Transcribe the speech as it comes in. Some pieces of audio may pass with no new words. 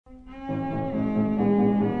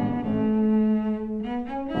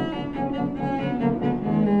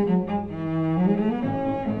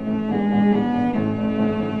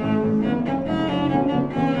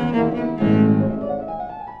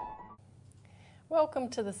Welcome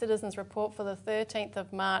to the Citizens Report for the 13th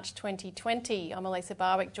of March 2020. I'm Elisa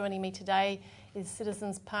Barwick. Joining me today is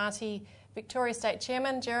Citizens Party Victoria State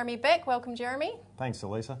Chairman Jeremy Beck. Welcome, Jeremy. Thanks,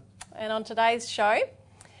 Elisa. And on today's show,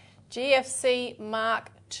 GFC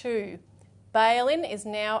Mark II. Bail-in is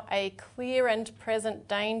now a clear and present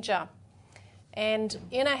danger. And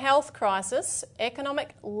in a health crisis,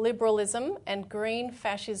 economic liberalism and green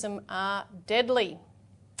fascism are deadly.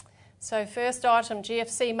 So first item,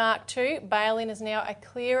 GFC Mark II, bail-in is now a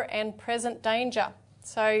clear and present danger.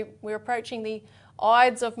 So we're approaching the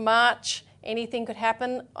Ides of March. Anything could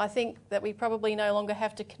happen. I think that we probably no longer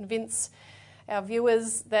have to convince our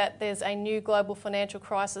viewers that there's a new global financial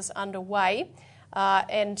crisis underway.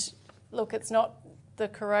 And look, it's not the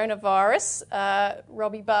coronavirus.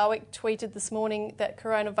 Robbie Barwick tweeted this morning that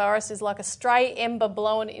coronavirus is like a stray ember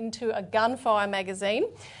blown into a gunfire magazine.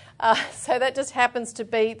 So that just happens to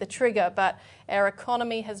be the trigger, but our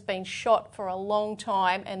economy has been shot for a long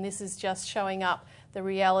time, and this is just showing up the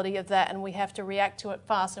reality of that, and we have to react to it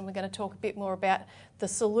fast. And we're going to talk a bit more about the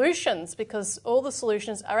solutions, because all the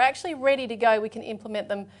solutions are actually ready to go. We can implement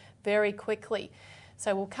them very quickly.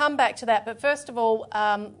 So we'll come back to that. But first of all,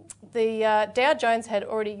 the Dow Jones had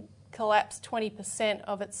already collapsed 20%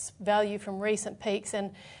 of its value from recent peaks,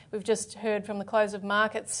 and we've just heard from the close of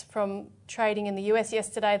markets from trading in the US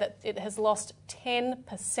yesterday that it has lost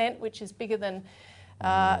 10%, which is bigger than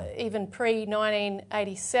even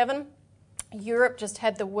pre-1987. Europe just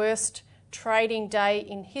had the worst trading day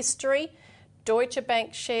in history. Deutsche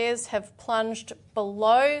Bank shares have plunged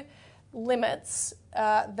below limits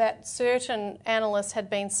that certain analysts had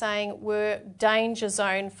been saying were danger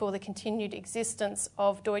zone for the continued existence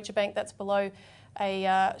of Deutsche Bank. That's below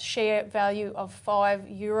a share value of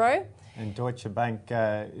 €5. And Deutsche Bank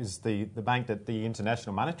is the bank that the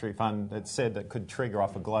International Monetary Fund had said that could trigger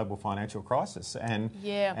off a global financial crisis. And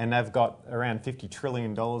they've got around $50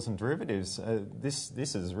 trillion in derivatives. This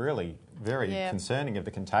is really very concerning of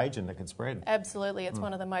the contagion that could spread. Absolutely. It's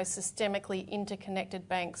one of the most systemically interconnected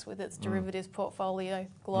banks with its derivatives portfolio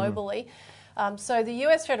globally. So the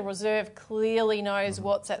US Federal Reserve clearly knows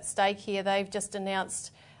what's at stake here. They've just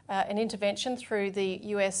announced an intervention through the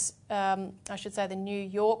US, the New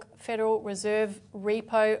York Federal Reserve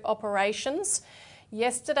repo operations.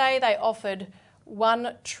 Yesterday they offered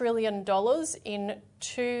 $1 trillion in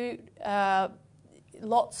two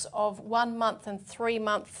lots of 1 month and 3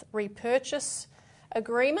 month repurchase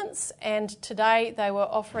agreements, and today they were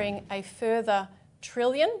offering a further $1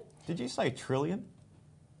 trillion. Did you say trillion?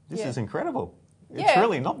 This is incredible. Yeah.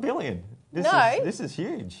 Trillion, not billion. This is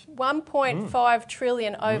huge. 1.5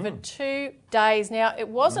 trillion over 2 days. Now, it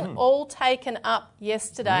wasn't all taken up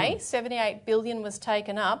yesterday. 78 billion was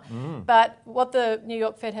taken up. But what the New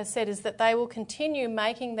York Fed has said is that they will continue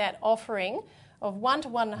making that offering of 1 to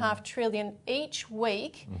 1.5 trillion each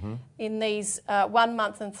week in these 1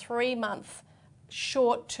 month and 3 month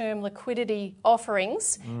short-term liquidity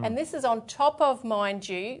offerings. And this is on top of, mind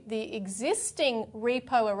you, the existing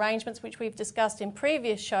repo arrangements which we've discussed in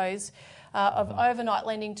previous shows of overnight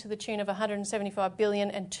lending to the tune of 175 billion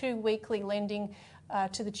and 2 weekly lending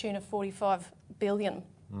to the tune of 45 billion.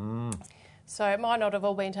 So it might not have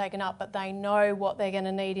all been taken up, but they know what they're going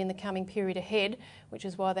to need in the coming period ahead, which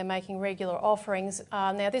is why they're making regular offerings.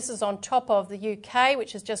 Now, this is on top of the UK,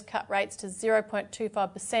 which has just cut rates to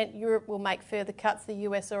 0.25%. Europe will make further cuts. The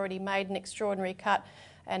US already made an extraordinary cut,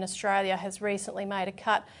 and Australia has recently made a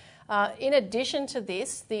cut. In addition to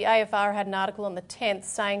this, the AFR had an article on the 10th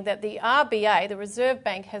saying that the RBA, the Reserve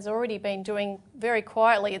Bank, has already been doing very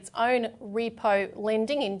quietly its own repo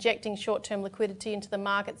lending, injecting short-term liquidity into the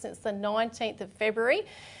market since the 19th of February,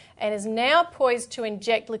 and is now poised to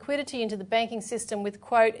inject liquidity into the banking system with,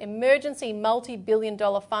 quote, emergency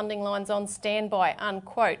multi-billion-dollar funding lines on standby,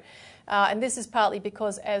 unquote. And this is partly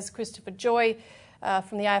because, as Christopher Joy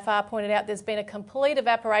from the AFR pointed out, there's been a complete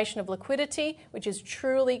evaporation of liquidity, which is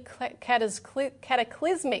truly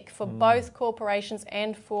cataclysmic for both corporations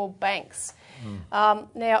and for banks. Now,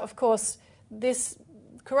 of course, this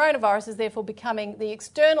coronavirus is therefore becoming the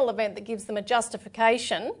external event that gives them a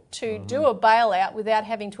justification to do a bailout without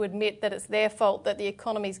having to admit that it's their fault that the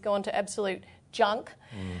economy's gone to absolute junk.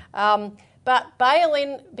 But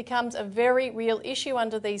bail-in becomes a very real issue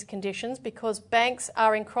under these conditions because banks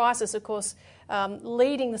are in crisis. Of course,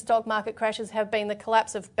 leading the stock market crashes have been the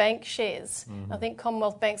collapse of bank shares. I think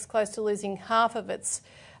Commonwealth Bank's close to losing half of its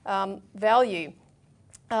value.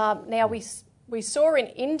 Now, we saw in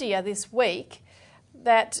India this week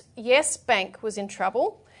that Yes Bank was in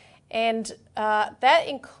trouble, and that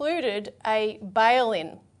included a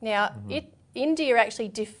bail-in. Now, India actually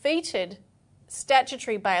defeated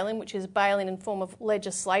statutory bail-in, which is bail-in in form of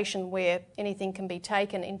legislation where anything can be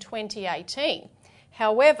taken, in 2018.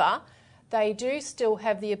 However, they do still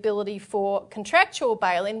have the ability for contractual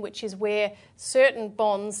bail-in, which is where certain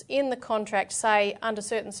bonds in the contract say under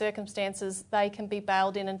certain circumstances they can be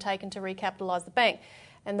bailed in and taken to recapitalise the bank.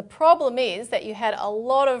 And the problem is that you had a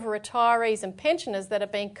lot of retirees and pensioners that are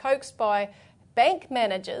being coaxed by bank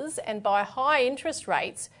managers and by high interest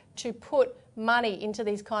rates to put money into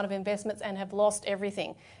these kind of investments and have lost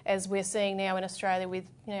everything, as we're seeing now in Australia with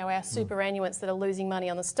our superannuants that are losing money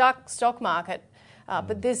on the stock market.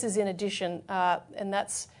 But this is in addition, and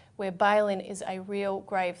that's where bail-in is a real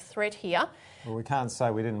grave threat here. Well, we can't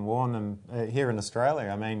say we didn't warn them here in Australia.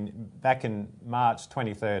 I mean, back in March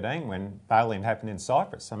 2013 when bail-in happened in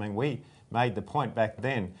Cyprus, I mean, we made the point back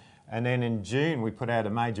then. And then in June we put out a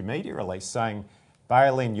major media release saying,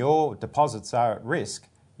 bail-in, your deposits are at risk,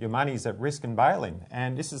 your money's at risk and bail-in.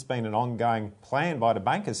 And this has been an ongoing plan by the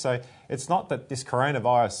bankers. So it's not that this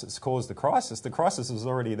coronavirus has caused the crisis is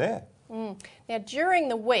already there. Now, during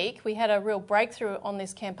the week, we had a real breakthrough on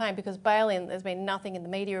this campaign because bail-in, there's been nothing in the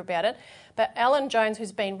media about it. But Alan Jones,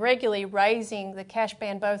 who's been regularly raising the cash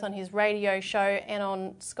ban both on his radio show and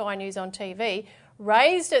on Sky News on TV,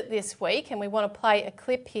 raised it this week, and we want to play a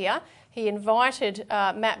clip here. He invited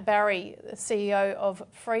Matt Barry, the CEO of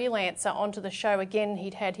Freelancer, onto the show again.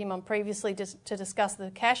 He'd had him on previously to discuss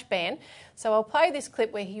the cash ban. So I'll play this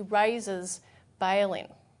clip where he raises bail-in.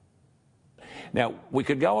 Now, we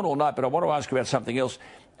could go on all night, but I want to ask you about something else.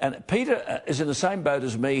 And Peter is in the same boat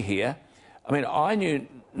as me here. I mean, I knew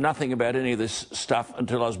nothing about any of this stuff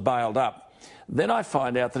until I was bailed up. Then I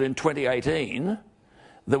find out that in 2018,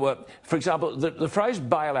 there were, for example, the phrase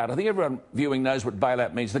bailout, I think everyone viewing knows what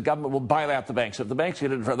bailout means. The government will bail out the banks. If the banks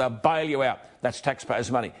get in, they'll bail you out. That's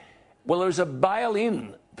taxpayers' money. Well, there was a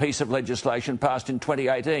bail-in piece of legislation passed in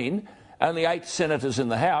 2018, only 8 senators in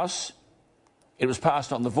the House. It was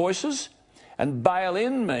passed on the voices. And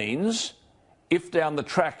bail-in means if down the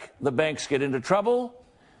track the banks get into trouble,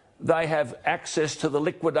 they have access to the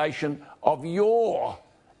liquidation of your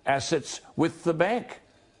assets with the bank.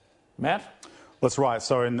 Matt? That's right.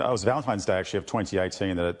 So it was Valentine's Day, actually, of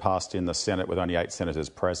 2018 that it passed in the Senate with only 8 senators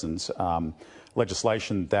present.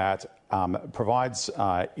 Legislation that provides,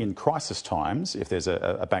 in crisis times, if there's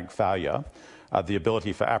a bank failure, the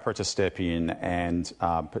ability for APRA to step in and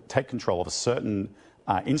take control of certain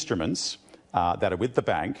instruments that are with the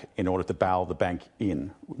bank in order to bail the bank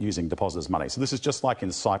in using depositors' money. So this is just like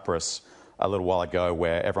in Cyprus a little while ago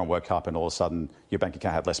where everyone woke up and all of a sudden your bank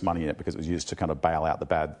account had less money in it because it was used to kind of bail out the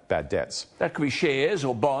bad debts. That could be shares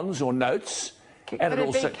or bonds or notes. Could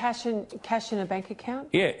it be cash in a bank account?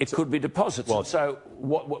 Yeah, it could be deposits. Well, so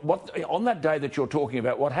what on that day that you're talking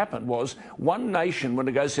about, what happened was one nation were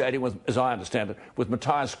negotiating with, as I understand it, with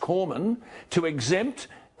Matthias Cormann to exempt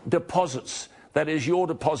deposits. That is your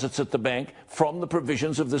deposits at the bank from the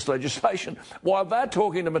provisions of this legislation. While they're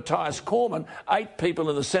talking to Matthias Cormann, 8 people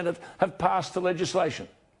in the Senate have passed the legislation.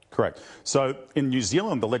 Correct. So in New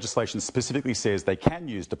Zealand, the legislation specifically says they can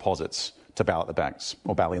use deposits to bail out the banks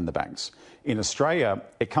or bail in the banks. In Australia,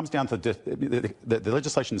 it comes down to the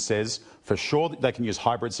legislation says for sure that they can use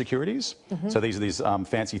hybrid securities. Mm-hmm. So these are these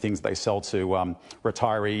fancy things they sell to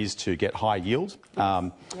retirees to get high yield.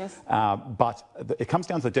 Yes. But it comes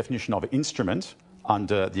down to the definition of instrument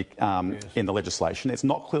under the in the legislation. It's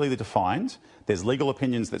not clearly defined. There's legal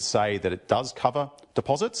opinions that say that it does cover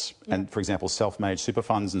deposits and, for example, self-managed super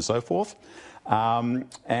funds and so forth.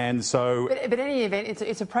 And so... But in any event,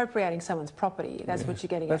 it's appropriating someone's property. That's what you're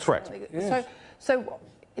getting at. That's right. Yes. So,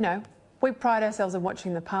 you know, we pride ourselves on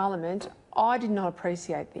watching the Parliament. I did not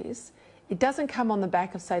appreciate this. It doesn't come on the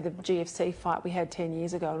back of, say, the GFC fight we had 10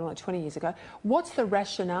 years ago or like 20 years ago. What's the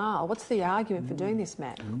rationale? What's the argument for doing this,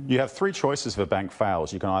 Matt? You have 3 choices if a bank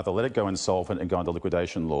fails. You can either let it go insolvent and go under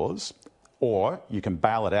liquidation laws, or you can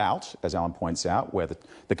bail it out, as Alan points out, where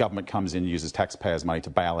the government comes in and uses taxpayers' money to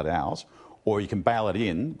bail it out, or you can bail it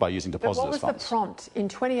in by using depositors' funds. But what was the prompt in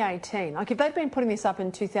 2018? Like, if they'd been putting this up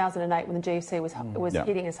in 2008 when the GFC was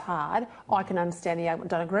hitting us hard, I can understand the argument.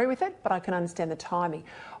 Don't agree with it, but I can understand the timing.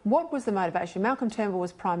 What was the motivation? Malcolm Turnbull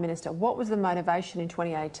was Prime Minister. What was the motivation in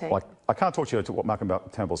 2018? Well, I can't talk to you to what Malcolm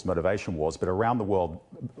Turnbull's motivation was, but around the world,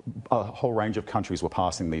 a whole range of countries were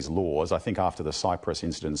passing these laws, I think after the Cyprus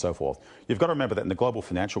incident and so forth. You've got to remember that in the global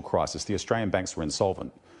financial crisis, the Australian banks were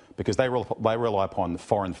insolvent. because they rely upon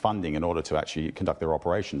foreign funding in order to actually conduct their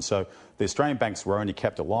operations. So the Australian banks were only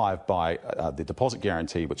kept alive by the deposit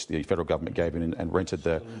guarantee, which the federal government gave in and rented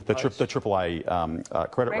the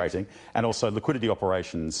AAA credit rating, and also liquidity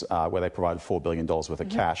operations where they provided $4 billion worth of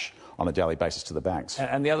cash on a daily basis to the banks.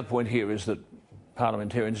 And the other point here is that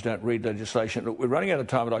parliamentarians don't read legislation. Look, we're running out of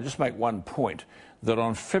time, but I'll just make one point, that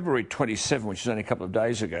on February 27, which is only a couple of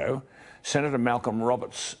days ago, Senator Malcolm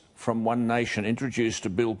Roberts from One Nation introduced a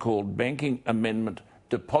bill called Banking Amendment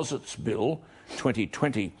Deposits Bill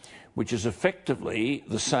 2020, which is effectively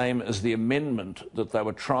the same as the amendment that they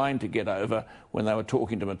were trying to get over when they were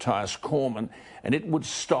talking to Matthias Cormann, and it would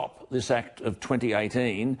stop this Act of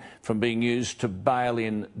 2018 from being used to bail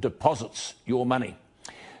in deposits, your money.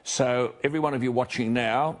 So every one of you watching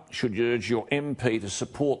now should urge your MP to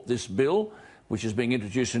support this bill, which is being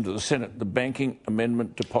introduced into the Senate, the Banking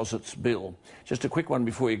Amendment Deposits Bill. Just a quick one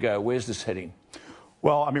before you go. Where's this heading?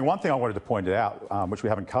 Well, I mean, one thing I wanted to point out, which we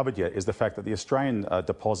haven't covered yet, is the fact that the Australian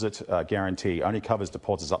deposit guarantee only covers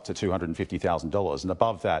deposits up to $250,000, and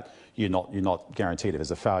above that, you're not guaranteed. If there's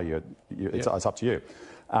a failure, it's up to you.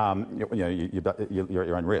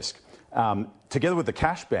 You're own risk. Together with the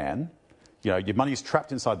cash ban, your money is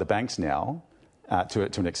trapped inside the banks now. To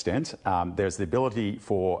an extent. There's the ability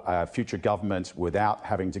for future government, without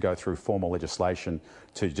having to go through formal legislation,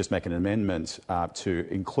 to just make an amendment to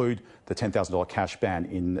include the $10,000 cash ban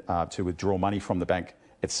in to withdraw money from the bank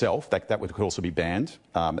itself. That could also be banned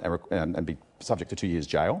and be subject to 2 years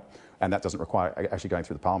jail, and that doesn't require actually going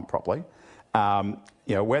through the parliament properly.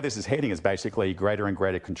 Where this is heading is basically greater and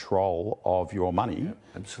greater control of your money,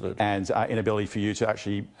 absolutely, and inability for you to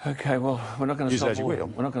actually. Okay, well, we're not going to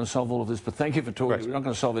solve all of this, but thank you for talking. Great. We're not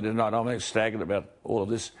going to solve it tonight. I'm staggered about all of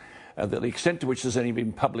this. The extent to which there's any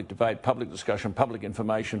been public debate, public discussion, public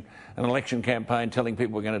information, an election campaign telling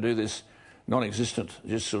people we're going to do this, non-existent. It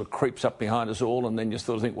just sort of creeps up behind us all, and then you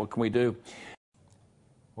sort of think, what can we do?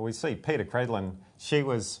 Well, we see Peter Credlin, she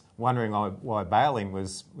was wondering why bail-in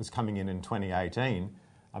was coming in 2018.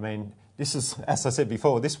 I mean, this is, as I said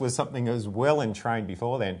before, this was something that was well in train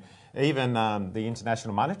before then. Even the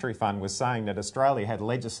International Monetary Fund was saying that Australia had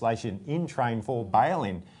legislation in train for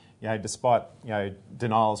bail-in, despite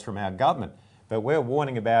denials from our government. But we're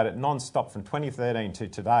warning about it non-stop from 2013 to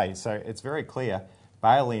today, so it's very clear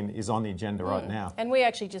bail-in is on the agenda right now. And we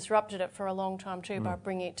actually disrupted it for a long time too by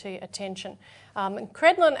bringing it to attention. And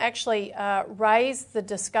Credlin actually raised the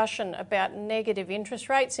discussion about negative interest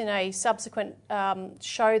rates in a subsequent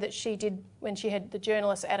show that she did when she had the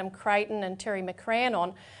journalists Adam Creighton and Terry McCrann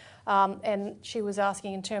on. And she was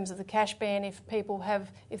asking in terms of the cash ban, if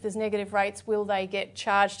there's negative rates, will they get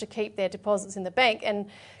charged to keep their deposits in the bank? And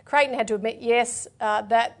Creighton had to admit, yes,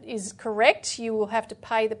 that is correct. You will have to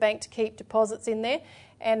pay the bank to keep deposits in there.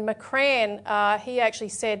 And McCrann, he actually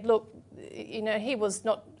said, look, he was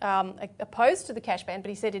not opposed to the cash ban, but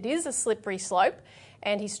he said it is a slippery slope,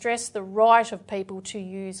 and he stressed the right of people to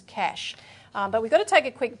use cash. But we've got to take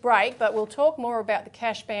a quick break, but we'll talk more about the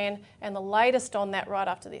cash ban and the latest on that right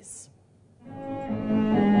after this.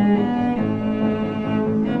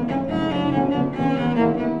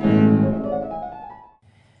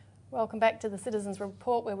 Welcome back to the Citizens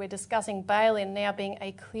Report, where we're discussing bail-in now being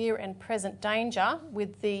a clear and present danger,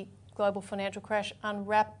 with the global financial crash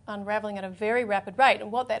unravelling at a very rapid rate.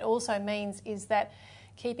 And what that also means is that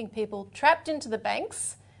keeping people trapped into the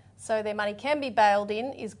banks so their money can be bailed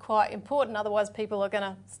in is quite important. Otherwise, people are going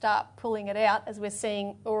to start pulling it out, as we're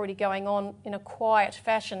seeing already going on in a quiet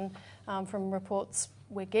fashion from reports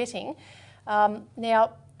we're getting.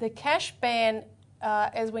 Now, the cash ban,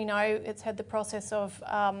 as we know, it's had the process of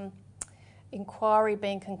inquiry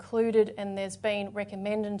being concluded, and there's been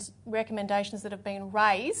recommendations that have been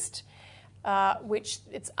raised, which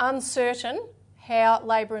it's uncertain how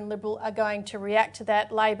Labor and Liberal are going to react to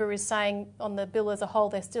that. Labor is saying on the bill as a whole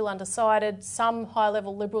they're still undecided. Some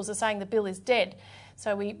high-level Liberals are saying the bill is dead.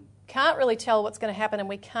 So we can't really tell what's going to happen, and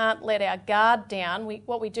we can't let our guard down.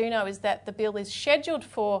 What we do know is that the bill is scheduled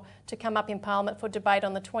to come up in Parliament for debate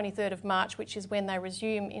on the 23rd of March, which is when they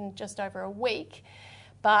resume in just over a week.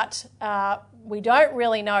 But we don't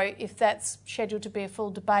really know if that's scheduled to be a full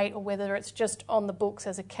debate or whether it's just on the books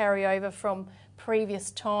as a carryover from previous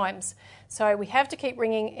times. So we have to keep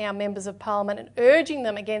ringing our members of Parliament and urging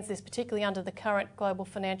them against this, particularly under the current global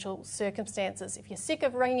financial circumstances. If you're sick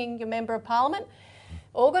of ringing your member of Parliament,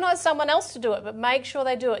 organise someone else to do it, but make sure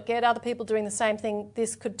they do it. Get other people doing the same thing.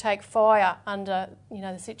 This could take fire under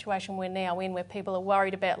the situation we're now in, where people are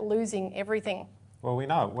worried about losing everything. Well, we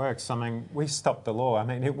know it works. I mean, we stopped the law. I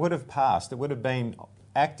mean, it would have passed. It would have been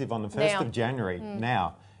active on the 1st of January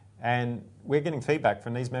now. And we're getting feedback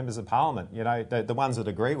from these members of parliament, you know, the ones that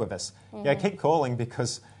agree with us. Yeah, keep calling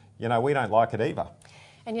because, you know, we don't like it either.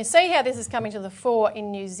 And you see how this is coming to the fore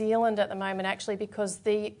in New Zealand at the moment, actually, because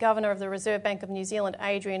the Governor of the Reserve Bank of New Zealand,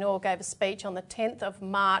 Adrian Orr, gave a speech on the 10th of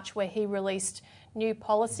March where he released new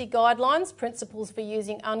policy guidelines, principles for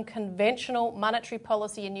using unconventional monetary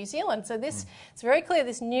policy in New Zealand. So it's very clear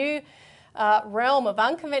this new realm of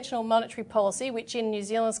unconventional monetary policy, which in New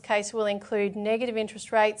Zealand's case will include negative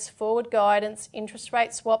interest rates, forward guidance, interest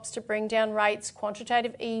rate swaps to bring down rates,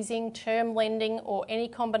 quantitative easing, term lending, or any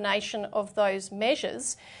combination of those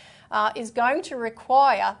measures, is going to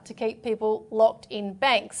require to keep people locked in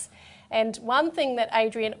banks. And one thing that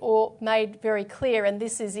Adrian Orr made very clear, and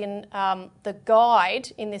this is in the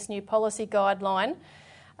guide in this new policy guideline,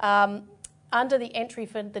 under the entry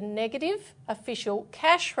for the negative official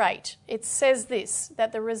cash rate, it says this,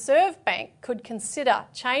 that the Reserve Bank could consider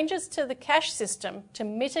changes to the cash system to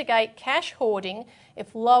mitigate cash hoarding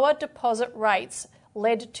if lower deposit rates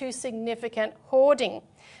led to significant hoarding.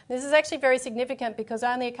 This is actually very significant because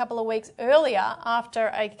only a couple of weeks earlier,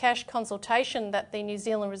 after a cash consultation that the New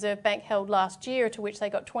Zealand Reserve Bank held last year, to which they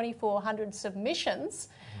got 2,400 submissions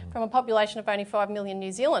from a population of only 5 million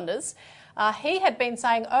New Zealanders, he had been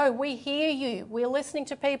saying, oh, we hear you, we're listening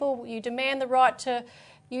to people, you demand the right to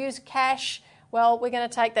use cash, well, we're going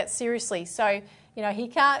to take that seriously. So, you know, he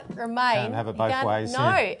can't remain... Can't have it both ways. No,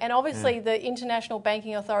 and obviously the international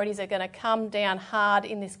banking authorities are going to come down hard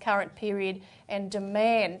in this current period and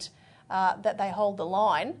demand that they hold the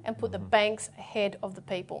line and put the banks ahead of the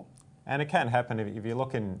people. And it can happen if you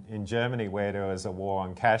look in Germany where there was a war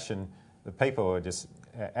on cash and the people were just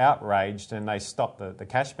outraged and they stopped the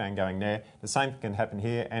cash ban going there. The same can happen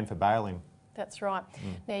here and for bail-in. That's right.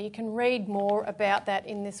 Now, you can read more about that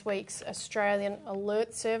in this week's Australian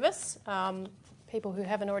Alert Service. People who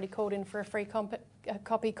haven't already called in for a free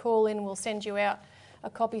copy, call in. We'll send you out a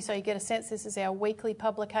copy so you get a sense. This is our weekly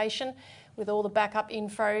publication with all the backup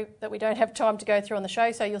info that we don't have time to go through on the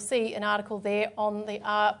show. So you'll see an article there on the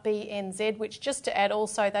RBNZ, which, just to add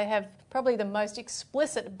also, they have probably the most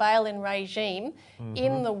explicit bail-in regime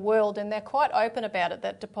in the world, and they're quite open about it,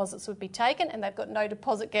 that deposits would be taken, and they've got no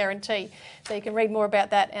deposit guarantee. So you can read more about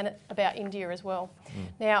that and about India as well.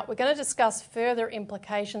 Now, we're going to discuss further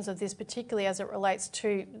implications of this, particularly as it relates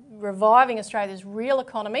to reviving Australia's real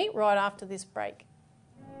economy, right after this break.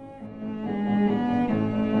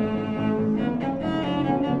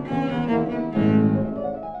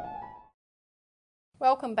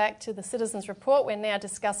 Welcome back to the Citizens Report. We're now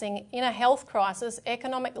discussing, in a health crisis,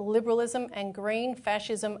 economic liberalism and green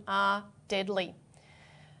fascism are deadly.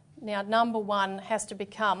 Now, number one has to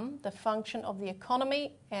become the function of the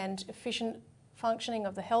economy and efficient functioning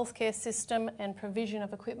of the healthcare system and provision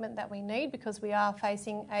of equipment that we need, because we are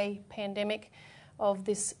facing a pandemic of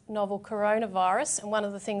this novel coronavirus. And one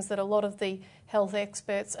of the things that a lot of the health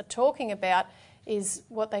experts are talking about is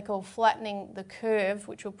what they call flattening the curve,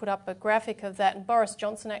 which we'll put up a graphic of that. And Boris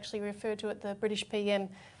Johnson actually referred to it, the British PM,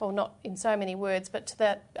 well, not in so many words, but to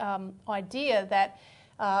that idea that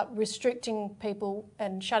restricting people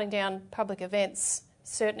and shutting down public events,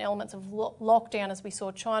 certain elements of lockdown, as we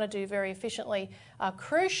saw China do very efficiently, are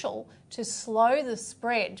crucial to slow the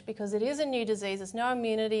spread, because it is a new disease, there's no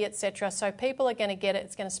immunity, etc. So people are going to get it,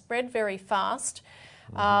 it's going to spread very fast.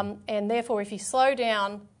 And therefore, if you slow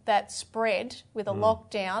down that spread with a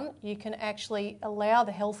lockdown, you can actually allow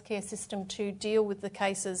the healthcare system to deal with the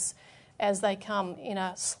cases as they come in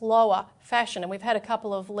a slower fashion. And we've had a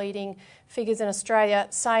couple of leading figures in Australia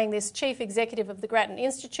saying this. Chief Executive of the Grattan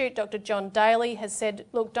Institute, Dr. John Daly, has said,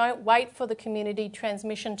 look, don't wait for the community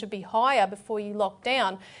transmission to be higher before you lock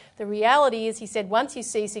down. The reality is, he said, once you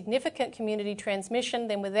see significant community transmission,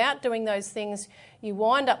 then without doing those things, you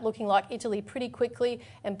wind up looking like Italy pretty quickly.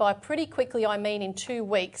 And by pretty quickly, I mean in 2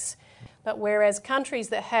 weeks. But whereas countries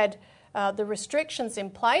that had the restrictions in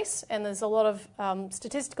place, and there's a lot of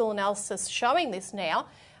statistical analysis showing this now,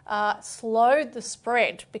 slowed the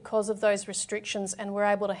spread because of those restrictions, and were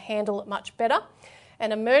able to handle it much better.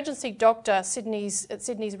 An emergency doctor at Sydney's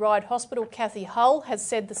Ryde Hospital, Kathy Hull, has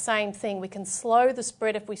said the same thing. We can slow the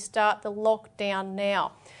spread if we start the lockdown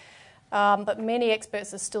now. But many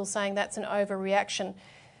experts are still saying that's an overreaction.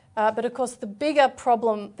 But of course, the bigger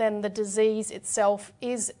problem than the disease itself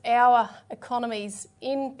is our economy's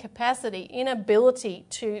incapacity, inability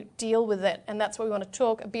to deal with it. And that's what we want to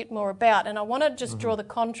talk a bit more about. And I want to just draw the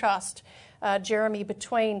contrast, Jeremy,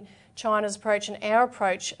 between China's approach and our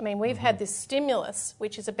approach. I mean, we've had this stimulus,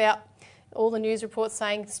 which is about all the news reports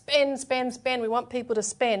saying spend, spend, spend. We want people to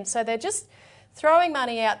spend. So they're throwing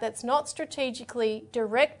money out that's not strategically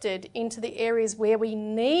directed into the areas where we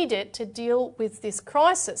need it to deal with this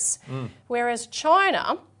crisis. Whereas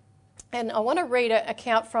China, and I want to read an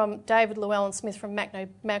account from David Llewellyn-Smith from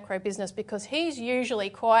Macro Business, because he's usually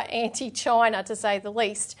quite anti-China, to say the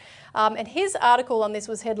least. And his article on this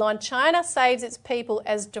was headlined, "China saves its people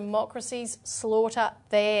as democracies slaughter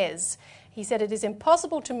theirs." He said it is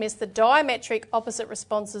impossible to miss the diametric opposite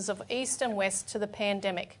responses of East and West to the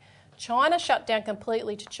pandemic. China shut down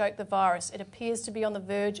completely to choke the virus. It appears to be on the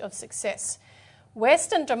verge of success.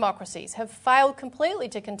 Western democracies have failed completely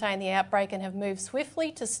to contain the outbreak and have moved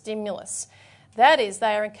swiftly to stimulus. That is,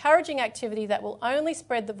 they are encouraging activity that will only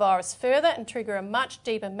spread the virus further and trigger a much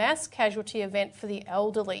deeper mass casualty event for the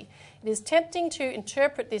elderly. It is tempting to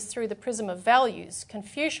interpret this through the prism of values.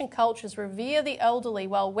 Confucian cultures revere the elderly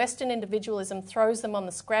while Western individualism throws them on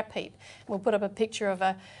the scrap heap. We'll put up a picture of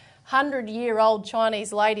a 100-year-old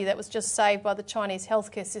Chinese lady that was just saved by the Chinese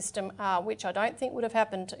healthcare system, which I don't think would have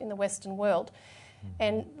happened in the Western world.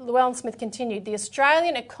 And Llewellyn-Smith continued, "The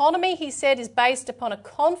Australian economy," he said, "is based upon a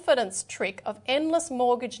confidence trick of endless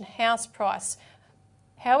mortgage and house price.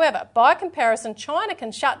 However, by comparison, China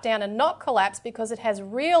can shut down and not collapse because it has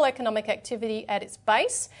real economic activity at its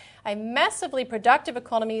base, a massively productive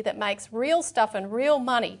economy that makes real stuff and real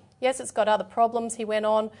money. Yes, it's got other problems," he went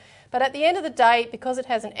on, "but at the end of the day, because it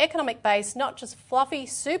has an economic base, not just fluffy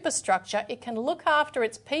superstructure, it can look after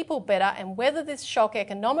its people better and weather this shock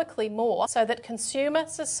economically more so that consumer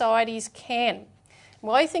societies can."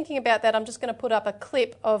 While you're thinking about that, I'm just going to put up a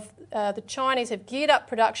clip of the Chinese have geared up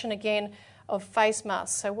production again of face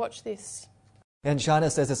masks. So watch this. And China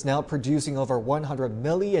says it's now producing over 100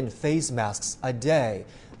 million face masks a day.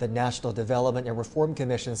 The National Development and Reform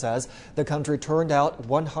Commission says the country turned out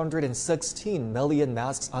 116 million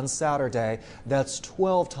masks on Saturday. That's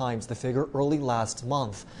 12 times the figure early last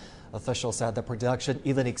month. Officials said the production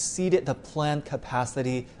even exceeded the planned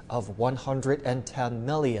capacity of 110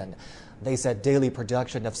 million. They said daily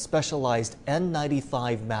production of specialized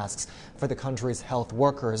N95 masks for the country's health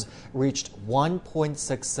workers reached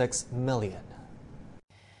 1.66 million.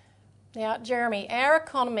 Now, Jeremy, our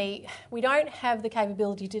economy, we don't have the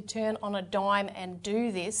capability to turn on a dime and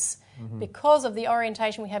do this because of the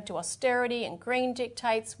orientation we have to austerity and green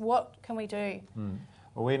dictates. What can we do?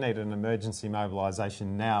 Well, we need an emergency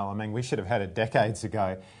mobilisation now. I mean, we should have had it decades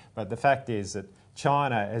ago. But the fact is that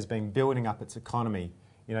China has been building up its economy,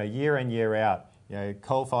 year in, year out.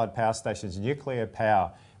 Coal-fired power stations, nuclear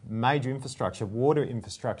power, major infrastructure, water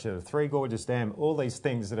infrastructure, the Three Gorges Dam, all these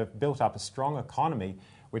things that have built up a strong economy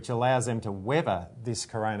which allows them to weather this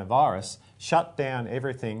coronavirus, shut down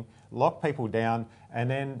everything, lock people down, and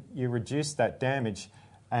then you reduce that damage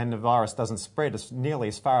and the virus doesn't spread nearly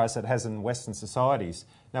as far as it has in Western societies.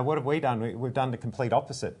 Now, what have we done? We've done the complete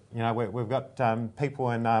opposite. We've got people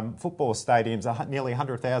in football stadiums, nearly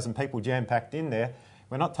 100,000 people jam-packed in there.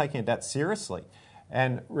 We're not taking it that seriously.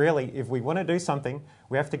 And really, if we want to do something,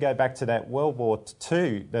 we have to go back to that World War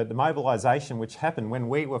II, the mobilisation which happened when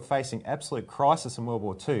we were facing absolute crisis in World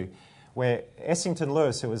War II, where Essington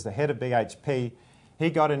Lewis, who was the head of BHP, he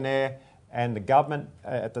got in there and the government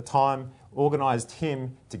at the time organised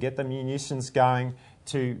him to get the munitions going,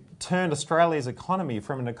 to turn Australia's economy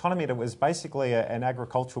from an economy that was basically an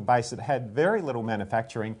agricultural base that had very little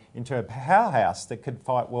manufacturing into a powerhouse that could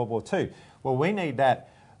fight World War II. Well, we need that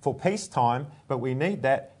for peacetime, but we need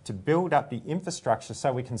that to build up the infrastructure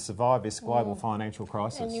so we can survive this global financial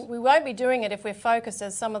crisis. And we won't be doing it if we're focused,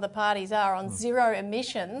 as some of the parties are, on zero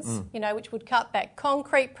emissions, which would cut back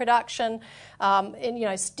concrete production,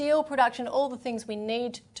 and, steel production, all the things we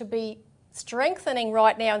need to be strengthening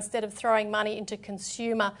right now instead of throwing money into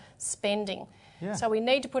consumer spending. Yeah. So we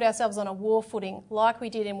need to put ourselves on a war footing like we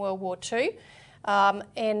did in World War II.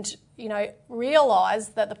 And realise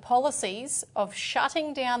that the policies of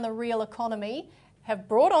shutting down the real economy have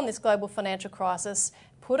brought on this global financial crisis,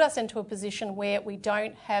 put us into a position where we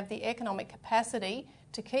don't have the economic capacity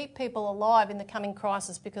to keep people alive in the coming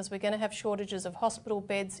crisis, because we're going to have shortages of hospital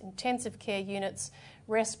beds, intensive care units,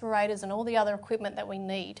 respirators and all the other equipment that we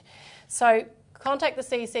need. So contact the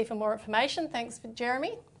CEC for more information. Thanks,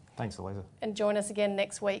 Jeremy. Thanks, Eliza. And join us again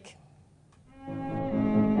next week.